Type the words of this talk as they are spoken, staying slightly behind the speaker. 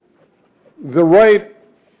the right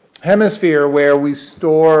hemisphere, where we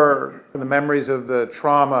store the memories of the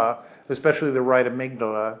trauma, especially the right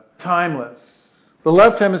amygdala, timeless. The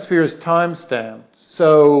left hemisphere is time-stamped.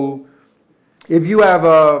 So if you have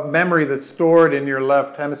a memory that's stored in your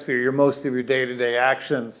left hemisphere, most of your day-to-day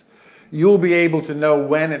actions, you'll be able to know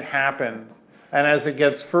when it happened. And as it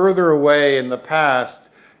gets further away in the past,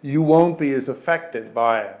 you won't be as affected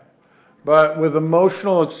by it. But with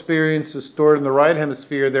emotional experiences stored in the right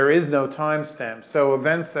hemisphere, there is no timestamp. So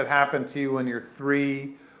events that happen to you when you're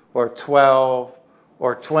 3 or 12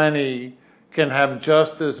 or 20 can have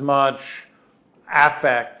just as much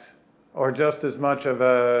affect or just as much of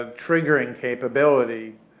a triggering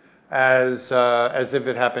capability as if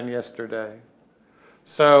it happened yesterday.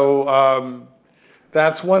 So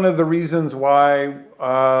that's one of the reasons why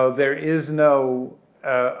there is no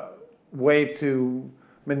way to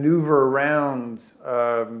maneuver around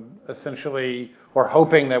essentially, or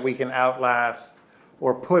hoping that we can outlast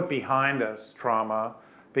or put behind us trauma,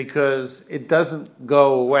 because it doesn't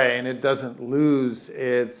go away and it doesn't lose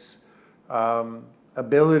its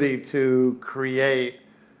ability to create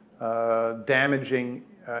damaging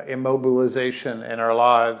immobilization in our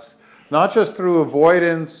lives, not just through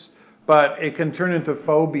avoidance, but it can turn into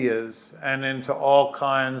phobias and into all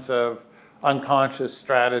kinds of unconscious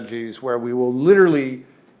strategies where we will literally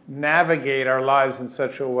navigate our lives in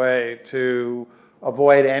such a way to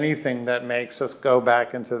avoid anything that makes us go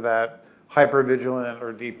back into that hypervigilant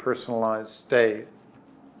or depersonalized state.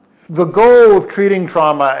 The goal of treating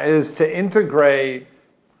trauma is to integrate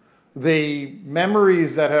the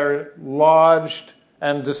memories that are lodged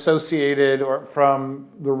and dissociated or from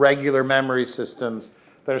the regular memory systems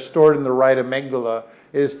that are stored in the right amygdala,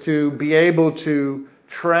 is to be able to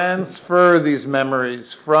transfer these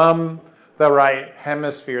memories from the right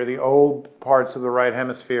hemisphere, the old parts of the right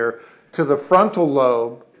hemisphere, to the frontal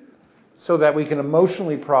lobe, so that we can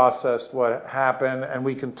emotionally process what happened and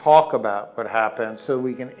we can talk about what happened, so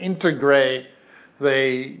we can integrate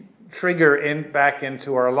the trigger back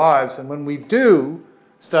into our lives. And when we do,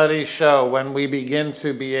 studies show when we begin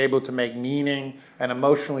to be able to make meaning and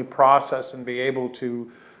emotionally process and be able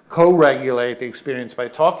to co-regulate the experience by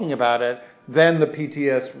talking about it, then the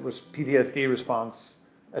PTSD response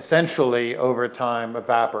essentially over time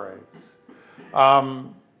evaporates.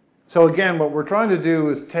 So again, what we're trying to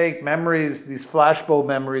do is take memories, these flashbulb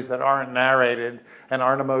memories that aren't narrated and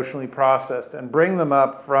aren't emotionally processed, and bring them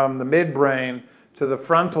up from the midbrain to the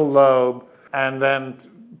frontal lobe, and then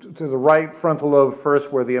to the right frontal lobe first,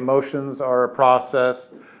 where the emotions are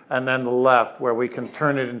processed, and then the left, where we can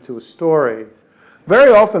turn it into a story.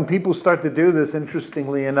 Very often people start to do this,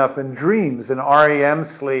 interestingly enough, in dreams. In REM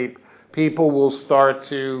sleep, people will start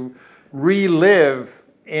to relive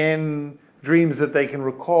in dreams that they can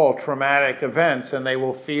recall traumatic events, and they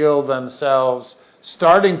will feel themselves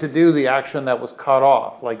starting to do the action that was cut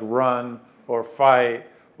off, like run or fight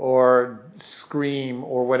or scream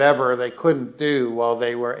or whatever they couldn't do while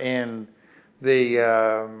they were in the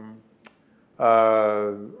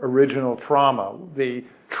original trauma. The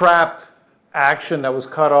trapped action that was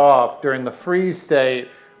cut off during the freeze state,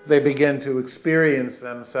 they begin to experience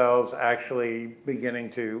themselves actually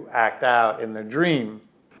beginning to act out in the dream.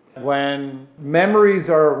 When memories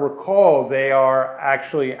are recalled, they are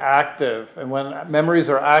actually active. And when memories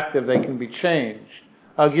are active, they can be changed.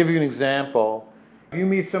 I'll give you an example. If you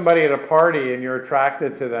meet somebody at a party and you're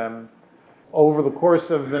attracted to them, over the course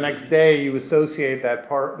of the next day, you associate that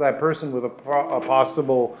person with a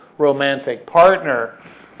possible romantic partner.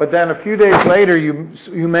 But then a few days later,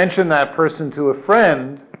 you mention that person to a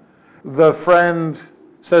friend. The friend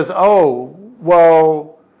says, oh,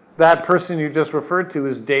 well, that person you just referred to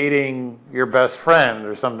is dating your best friend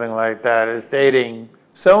or something like that, is dating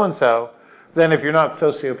so-and-so. Then if you're not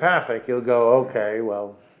sociopathic, you'll go, okay,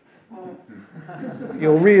 well,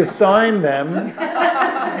 you'll reassign them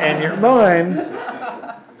in your mind,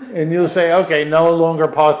 and you'll say, okay, no longer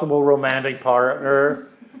possible romantic partner,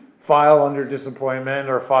 file under disappointment,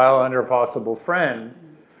 or file under possible friend.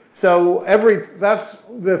 So that's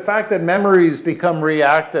the fact that memories become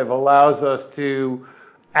reactive allows us to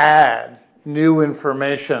add new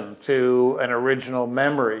information to an original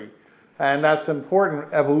memory. And that's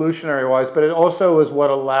important evolutionary-wise, but it also is what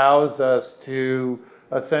allows us to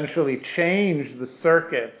essentially change the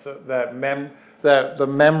circuits that the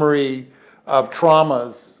memory of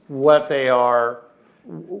traumas, what they are,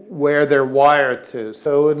 where they're wired to.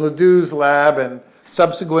 So in Ledoux's lab and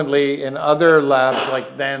subsequently in other labs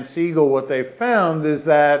like Dan Siegel, what they found is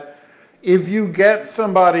that if you get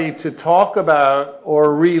somebody to talk about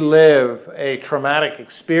or relive a traumatic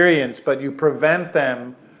experience, but you prevent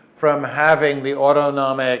them from having the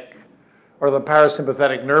autonomic or the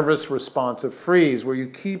parasympathetic nervous response of freeze, where you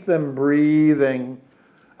keep them breathing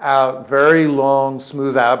out very long,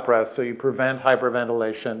 smooth out breaths, so you prevent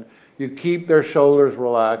hyperventilation. You keep their shoulders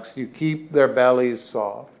relaxed. You keep their bellies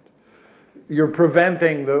soft. You're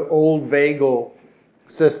preventing the old vagal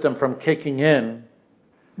system from kicking in.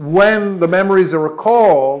 When the memories are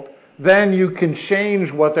recalled, then you can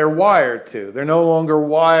change what they're wired to. They're no longer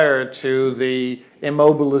wired to the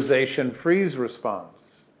immobilization freeze response.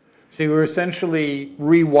 So you're essentially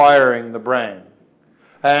rewiring the brain.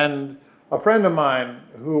 And a friend of mine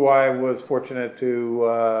who I was fortunate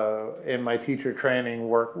to, in my teacher training,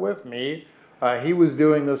 work with me, he was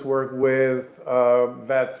doing this work with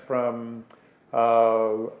vets from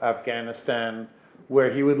Afghanistan, where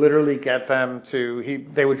he would literally get them to,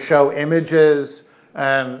 they would show images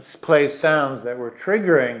and play sounds that were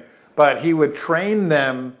triggering, but he would train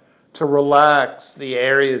them to relax the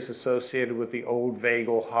areas associated with the old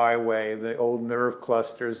vagal highway, the old nerve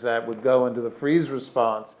clusters that would go into the freeze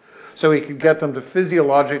response. So he could get them to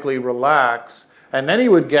physiologically relax, and then he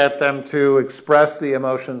would get them to express the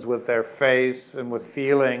emotions with their face and with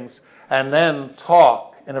feelings, and then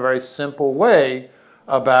talk in a very simple way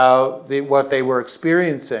about what they were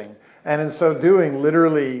experiencing. And in so doing,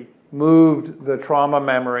 literally moved the trauma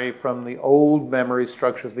memory from the old memory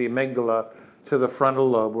structure of the amygdala to the frontal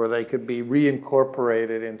lobe, where they could be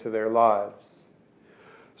reincorporated into their lives.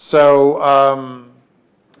 So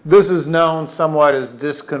this is known somewhat as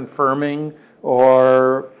disconfirming,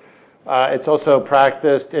 or it's also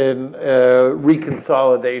practiced in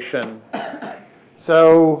reconsolidation.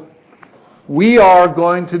 So we are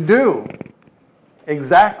going to do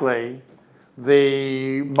exactly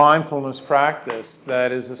the mindfulness practice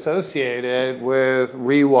that is associated with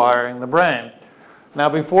rewiring the brain. Now,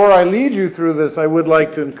 before I lead you through this, I would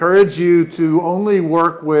like to encourage you to only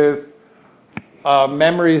work with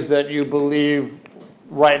memories that you believe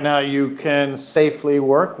right now you can safely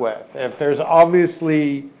work with. If there's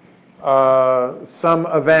obviously some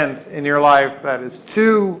event in your life that is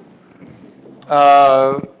too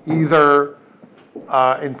either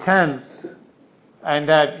intense and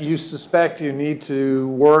that you suspect you need to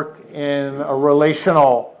work in a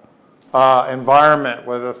relational environment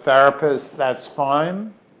with a therapist, that's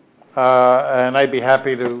fine. And I'd be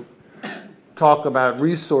happy to talk about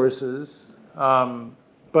resources.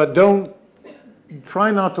 But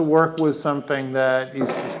try not to work with something that you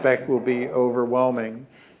suspect will be overwhelming.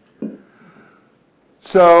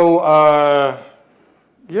 So,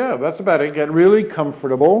 yeah, that's about it. Get really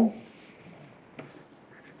comfortable.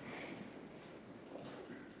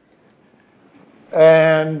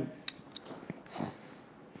 And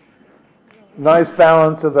nice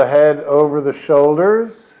balance of the head over the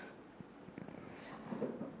shoulders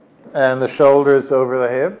and the shoulders over the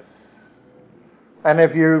hips. And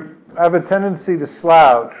if you have a tendency to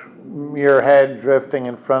slouch, your head drifting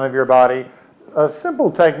in front of your body, a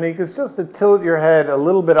simple technique is just to tilt your head a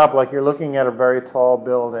little bit up, like you're looking at a very tall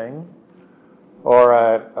building or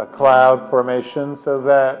at a cloud formation, so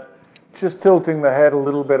that just tilting the head a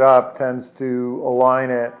little bit up tends to align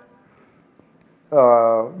it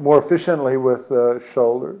more efficiently with the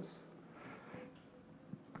shoulders.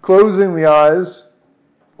 Closing the eyes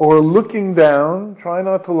or looking down. Try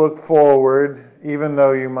not to look forward, even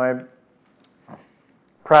though you might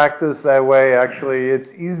practice that way. Actually,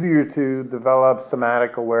 it's easier to develop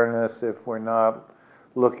somatic awareness if we're not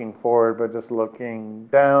looking forward, but just looking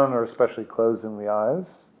down, or especially closing the eyes.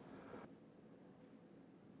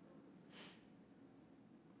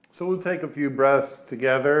 So we'll take a few breaths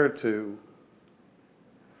together to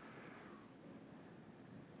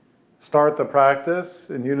start the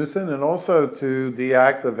practice in unison, and also to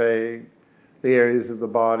deactivate the areas of the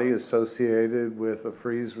body associated with a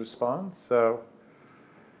freeze response. So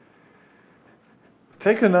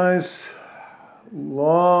take a nice,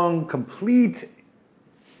 long, complete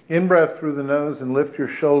in-breath through the nose and lift your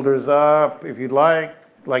shoulders up, if you'd like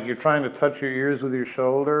you're trying to touch your ears with your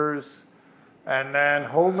shoulders. And then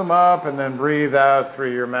hold them up and then breathe out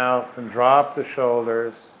through your mouth and drop the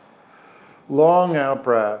shoulders. Long out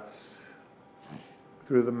breaths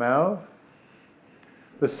through the mouth.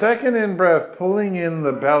 The second in-breath, pulling in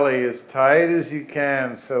the belly as tight as you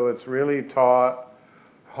can so it's really taut.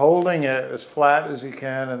 Holding it as flat as you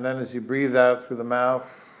can, and then as you breathe out through the mouth,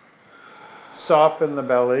 soften the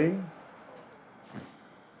belly.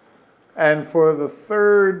 And for the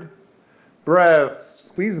third breath,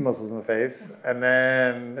 squeeze the muscles in the face, and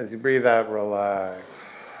then as you breathe out, relax.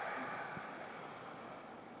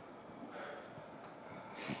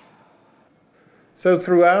 So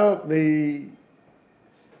throughout the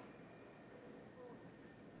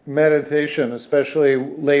meditation, especially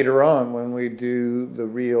later on when we do the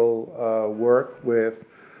real work with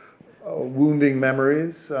wounding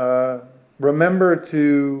memories, remember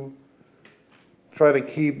to try to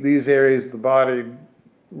keep these areas of the body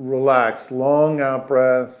relaxed. Long out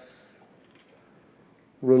breaths,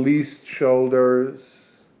 released shoulders,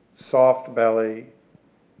 soft belly.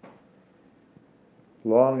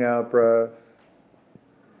 Long out breath,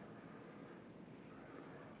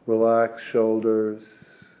 relaxed shoulders,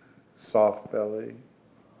 soft belly.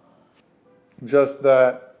 Just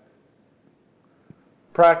that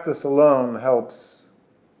practice alone helps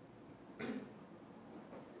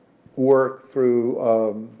work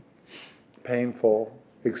through painful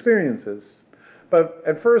experiences. But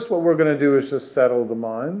at first what we're going to do is just settle the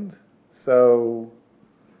mind. So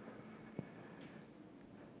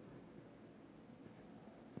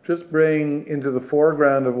just bring into the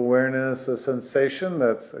foreground of awareness a sensation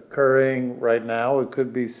that's occurring right now. It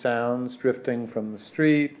could be sounds drifting from the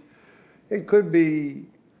street. It could be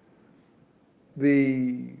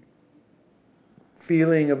the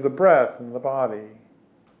feeling of the breath in the body.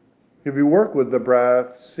 If you work with the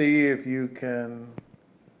breath, see if you can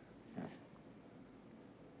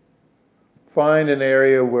find an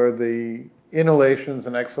area where the inhalations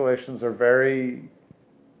and exhalations are very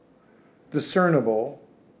discernible.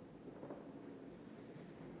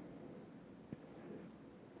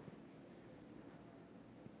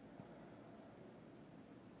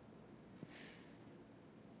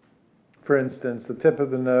 For instance, the tip of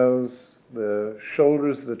the nose, the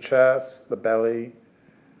shoulders, the chest, the belly,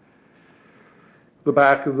 the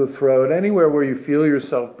back of the throat, anywhere where you feel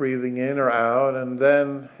yourself breathing in or out, and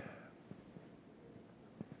then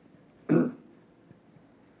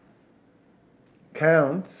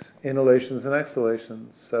count inhalations and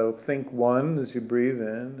exhalations. So think 1 as you breathe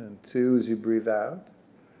in and 2 as you breathe out.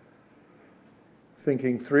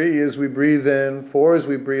 Thinking 3 as we breathe in, 4 as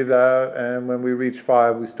we breathe out, and when we reach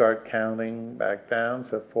 5 we start counting back down.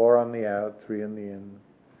 So 4 on the out, 3 on the in,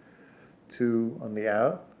 2 on the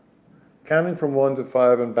out. Counting from 1 to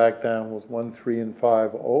 5 and back down with 1, 3, and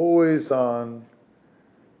 5, always on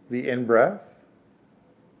the in-breath.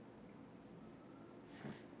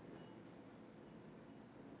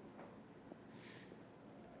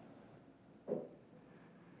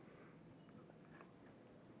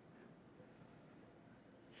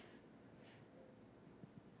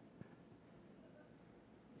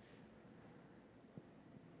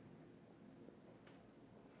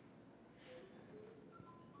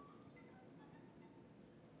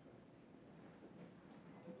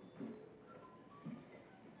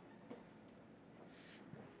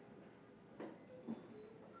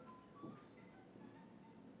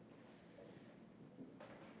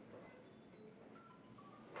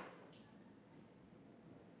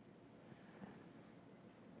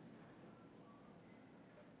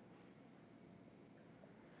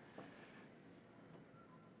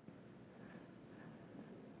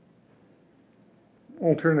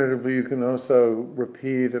 Alternatively, you can also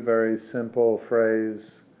repeat a very simple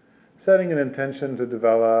phrase, setting an intention to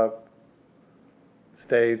develop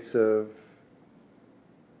states of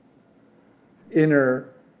inner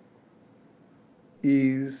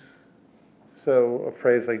ease. So a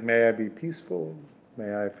phrase like, may I be peaceful,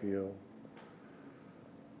 may I feel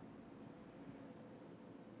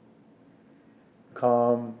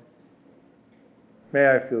calm, may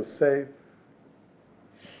I feel safe.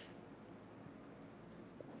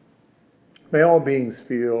 May all beings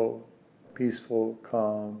feel peaceful,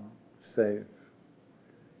 calm, safe.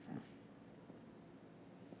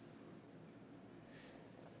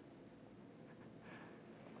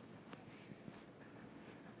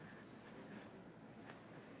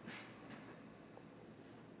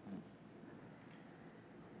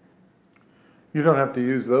 You don't have to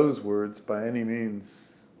use those words by any means.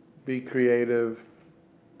 Be creative.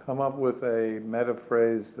 Come up with a meta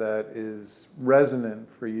phrase that is resonant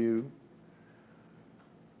for you.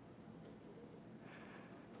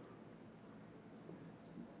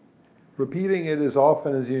 Repeating it as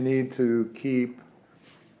often as you need to keep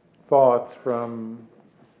thoughts from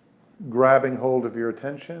grabbing hold of your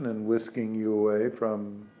attention and whisking you away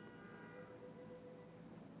from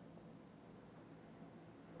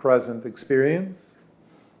present experience.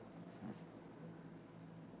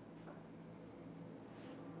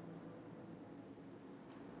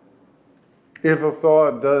 If a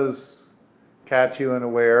thought does catch you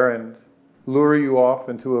unaware and lure you off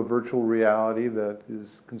into a virtual reality that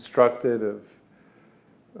is constructed of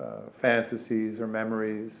fantasies or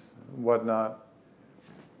memories, whatnot,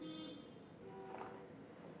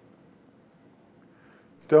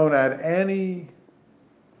 don't add any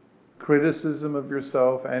criticism of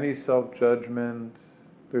yourself, any self-judgment.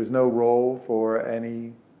 There's no role for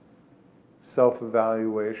any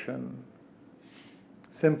self-evaluation.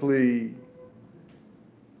 Simply,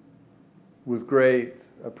 with great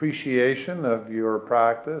appreciation of your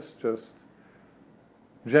practice, just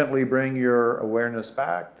gently bring your awareness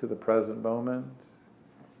back to the present moment.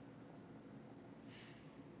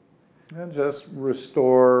 And just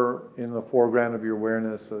restore in the foreground of your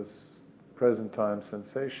awareness a present time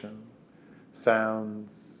sensation,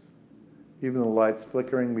 sounds, even the lights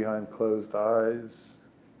flickering behind closed eyes,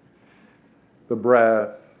 the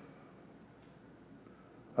breath,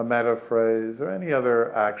 a metta phrase, or any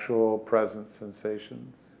other actual present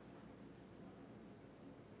sensations.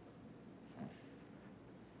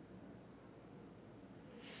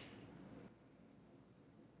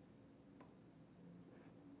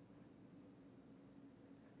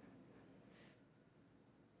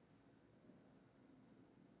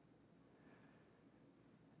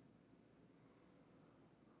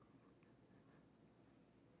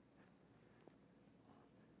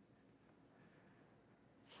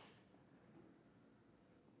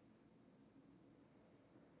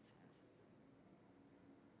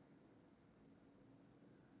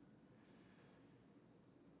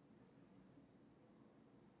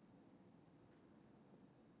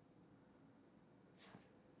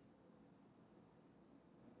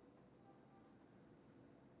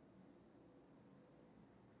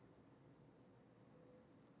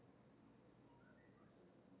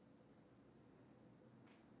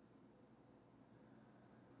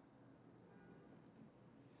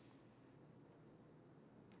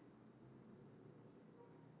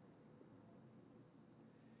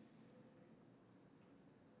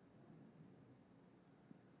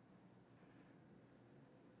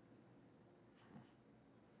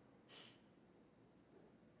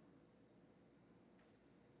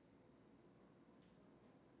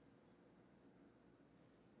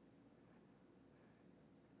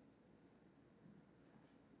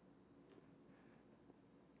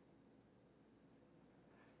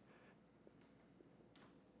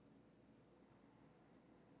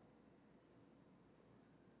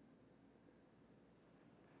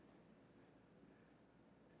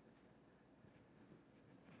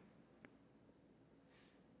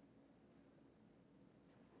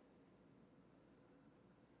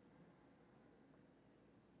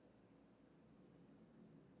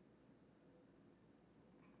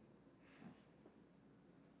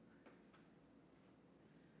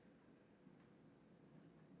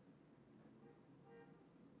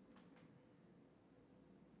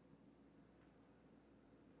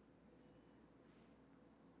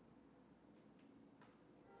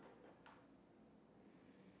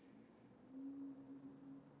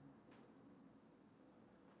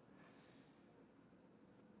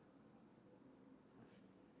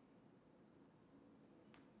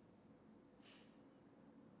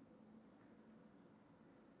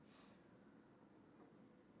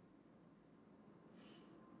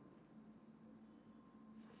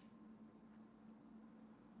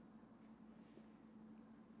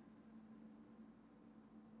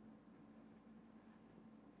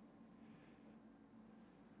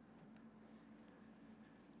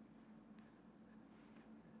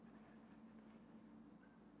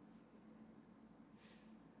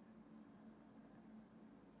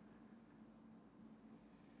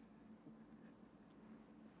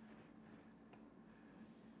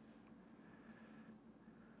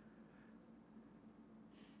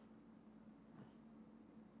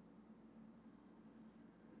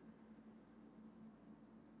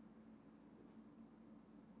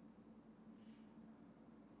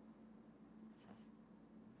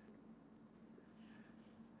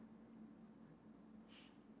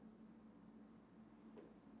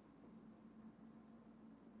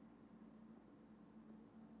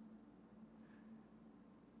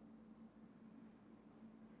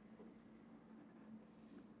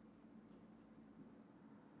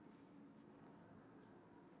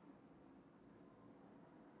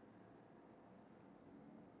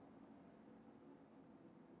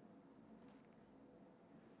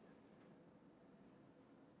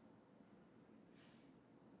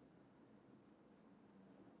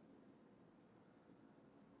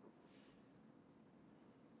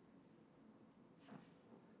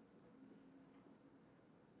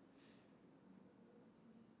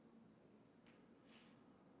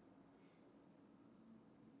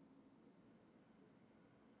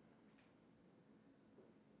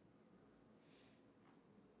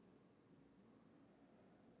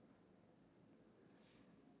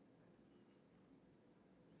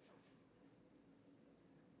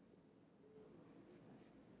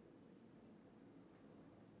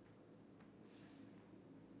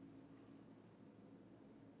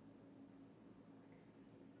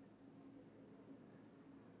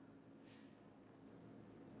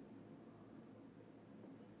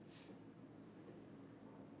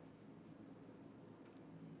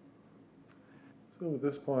 So at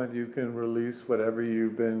this point, you can release whatever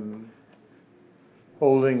you've been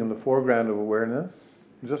holding in the foreground of awareness.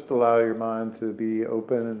 Just allow your mind to be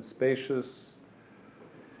open and spacious,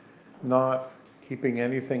 not keeping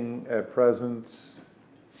anything at present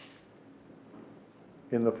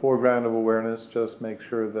in the foreground of awareness. Just make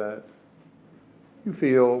sure that you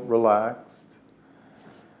feel relaxed.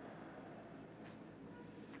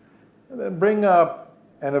 And then bring up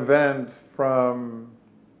an event from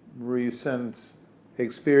recent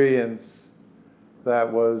experience that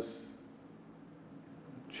was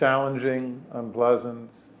challenging, unpleasant,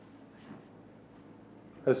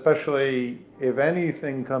 especially if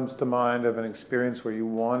anything comes to mind of an experience where you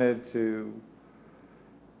wanted to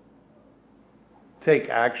take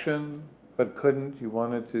action but couldn't. You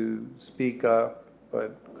wanted to speak up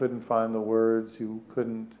but couldn't find the words. You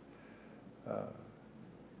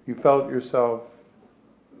felt yourself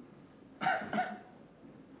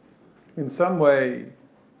in some way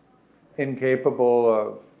incapable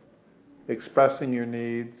of expressing your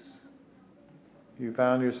needs. You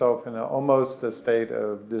found yourself in almost a state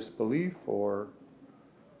of disbelief or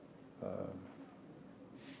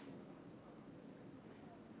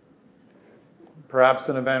perhaps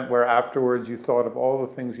an event where afterwards you thought of all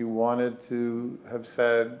the things you wanted to have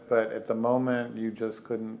said, but at the moment you just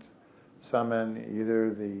couldn't summon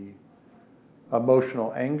either the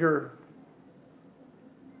emotional anger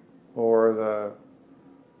or the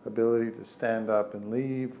ability to stand up and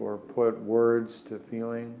leave or put words to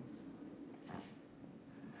feelings.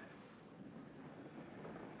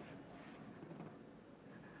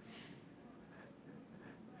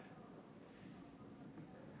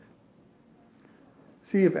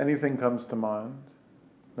 See if anything comes to mind,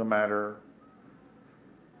 no matter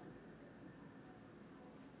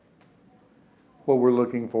what we're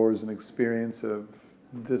looking for is an experience of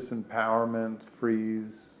disempowerment,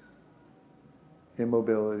 freeze,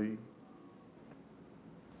 immobility.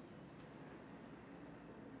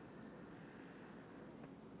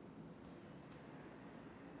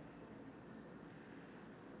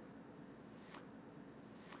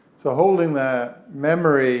 So holding that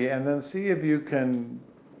memory, and then see if you can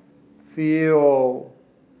feel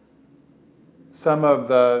some of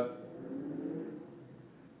the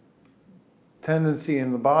tendency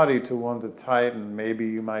in the body to want to tighten. Maybe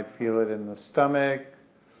you might feel it in the stomach,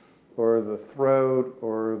 or the throat,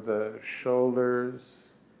 or the shoulders.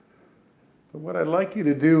 But what I'd like you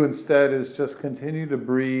to do instead is just continue to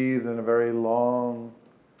breathe in a very long,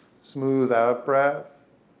 smooth out breath,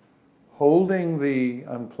 holding the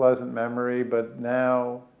unpleasant memory, but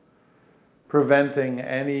now preventing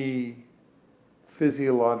any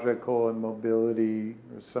physiological immobility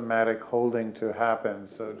or somatic holding to happen.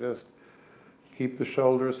 So just keep the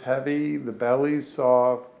shoulders heavy, the belly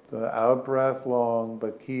soft, the out breath long,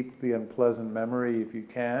 but keep the unpleasant memory, if you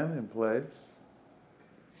can, in place.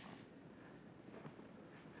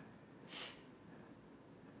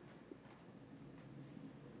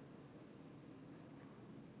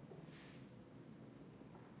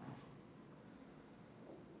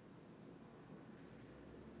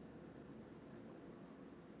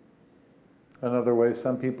 Another way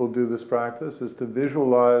some people do this practice is to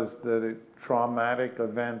visualize the traumatic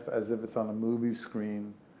event as if it's on a movie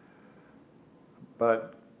screen.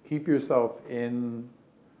 But keep yourself in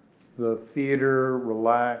the theater,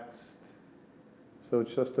 relaxed. So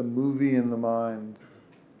it's just a movie in the mind,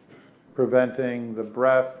 preventing the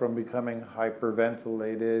breath from becoming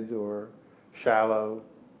hyperventilated or shallow,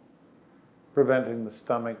 preventing the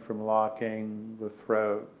stomach from locking, the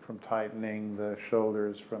throat from tightening, the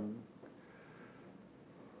shoulders from...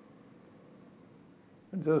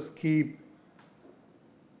 And just keep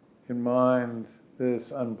in mind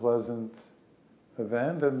this unpleasant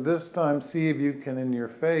event, and this time see if you can in your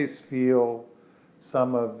face feel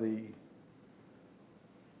some of the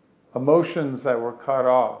emotions that were cut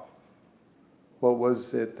off. What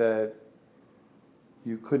was it that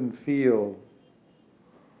you couldn't feel?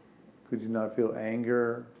 Could you not feel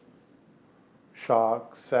anger,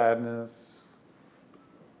 shock, sadness,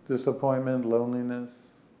 disappointment, loneliness?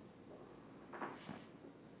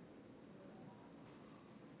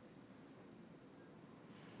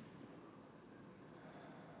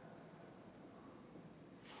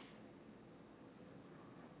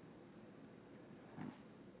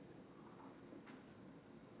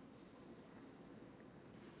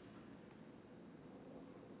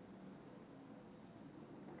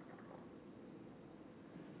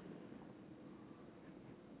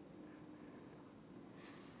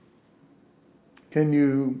 Can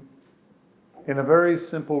you, in a very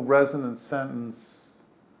simple resonant sentence,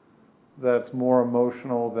 that's more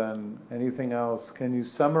emotional than anything else. Can you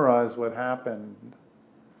summarize what happened?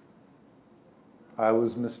 I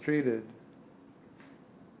was mistreated.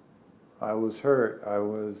 I was hurt. I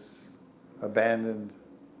was abandoned.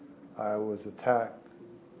 I was attacked.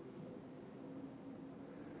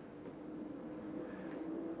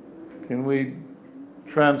 Can we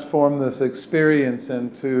transform this experience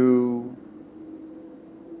into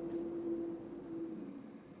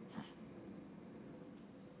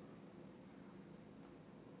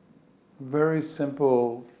very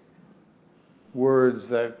simple words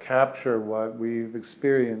that capture what we've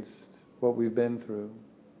experienced, what we've been through?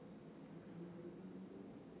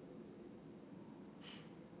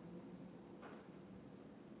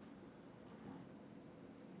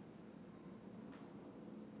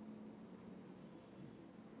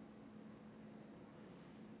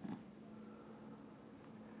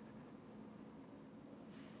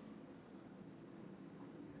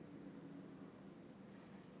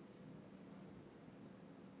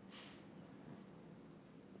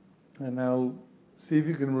 And now see if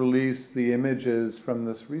you can release the images from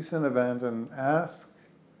this recent event and ask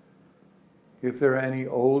if there are any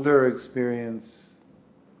older experience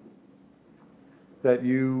that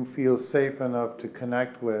you feel safe enough to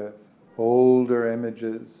connect with, older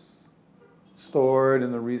images stored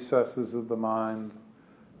in the recesses of the mind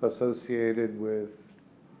associated with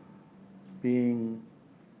being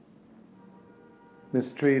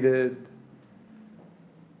mistreated,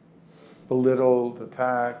 belittled,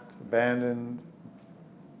 attacked, abandoned.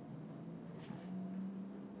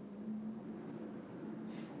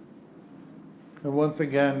 And once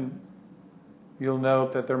again, you'll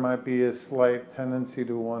note that there might be a slight tendency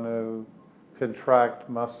to want to contract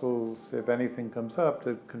muscles, if anything comes up,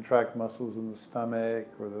 to contract muscles in the stomach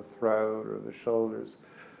or the throat or the shoulders.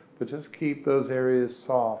 But just keep those areas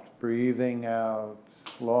soft, breathing out,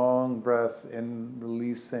 long breaths in,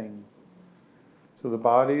 releasing. So the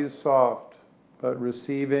body is soft, but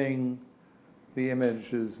receiving the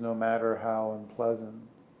images no matter how unpleasant.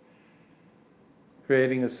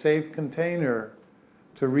 Creating a safe container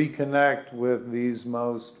to reconnect with these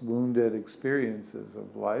most wounded experiences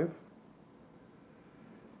of life.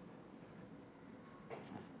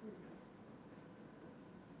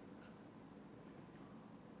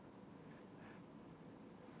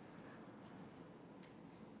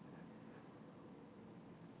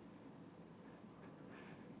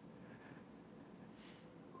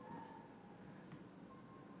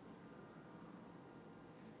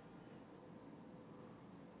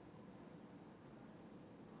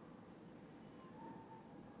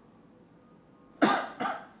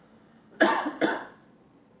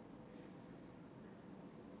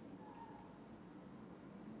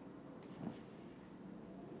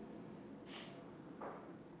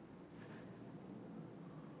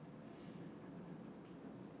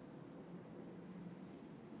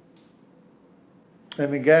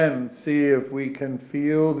 And again, see if we can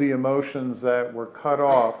feel the emotions that were cut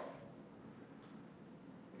off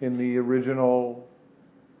in the original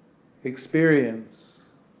experience.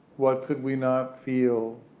 What could we not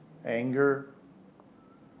feel? Anger,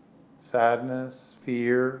 sadness,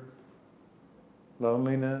 fear,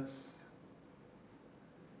 loneliness,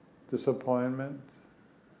 disappointment,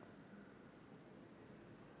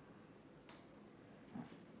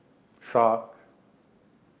 shock,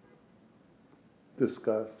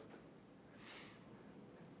 disgust.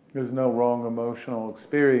 There's no wrong emotional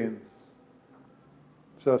experience.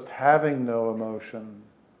 Just having no emotion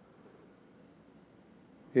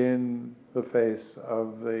in the face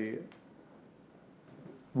of the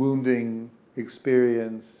wounding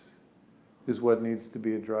experience is what needs to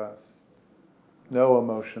be addressed. No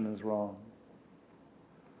emotion is wrong.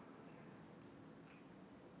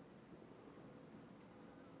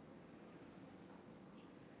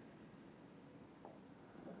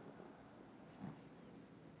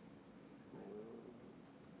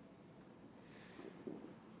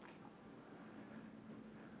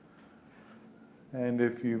 And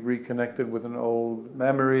if you've reconnected with an old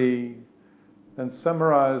memory, then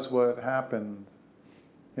summarize what happened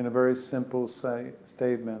in a very simple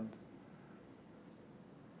statement.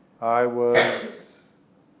 I was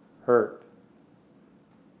hurt,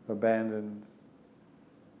 abandoned,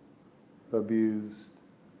 abused.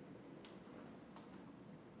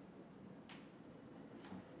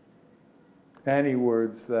 Any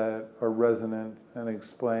words that are resonant and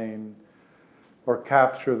explain or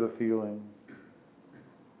capture the feeling.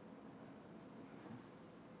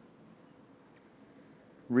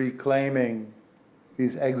 Reclaiming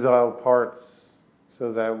these exiled parts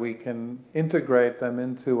so that we can integrate them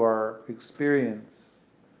into our experience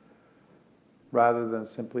rather than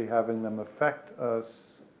simply having them affect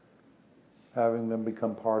us, having them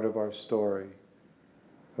become part of our story,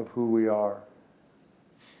 of who we are.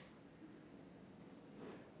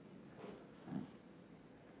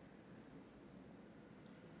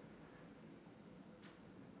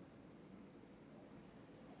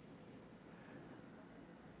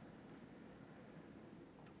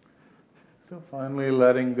 So finally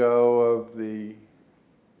letting go of the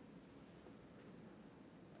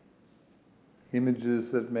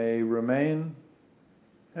images that may remain,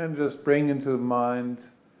 and just bring into mind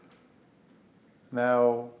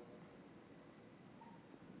now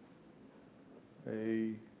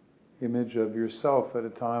a image of yourself at a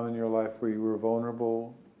time in your life where you were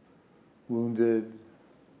vulnerable, wounded,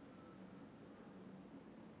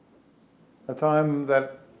 a time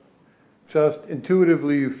that just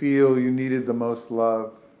intuitively you feel you needed the most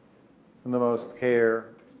love and the most care.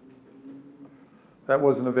 That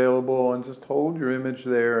wasn't available, and just hold your image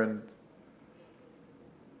there and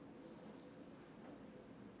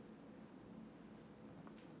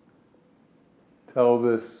tell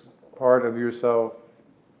this part of yourself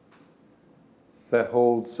that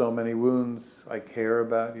holds so many wounds, I care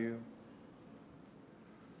about you.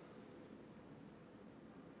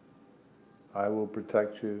 I will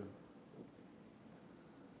protect you.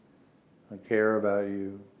 I care about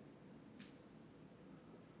you.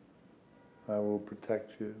 I will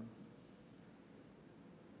protect you.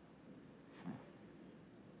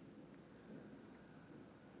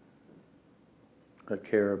 I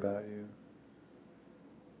care about you.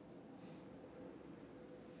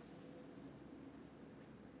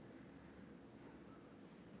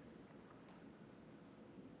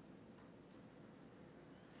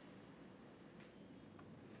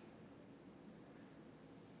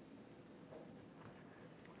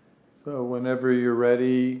 So whenever you're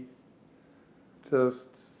ready, just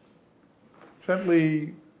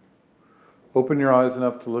gently open your eyes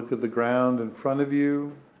enough to look at the ground in front of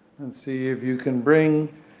you and see if you can bring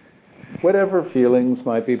whatever feelings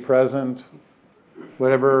might be present,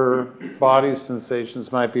 whatever body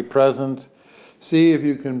sensations might be present. See if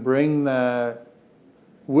you can bring that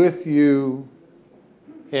with you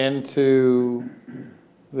into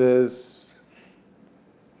this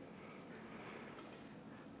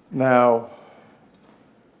now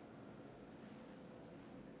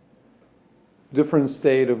different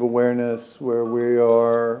state of awareness where we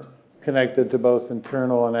are connected to both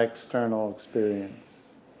internal and external experience.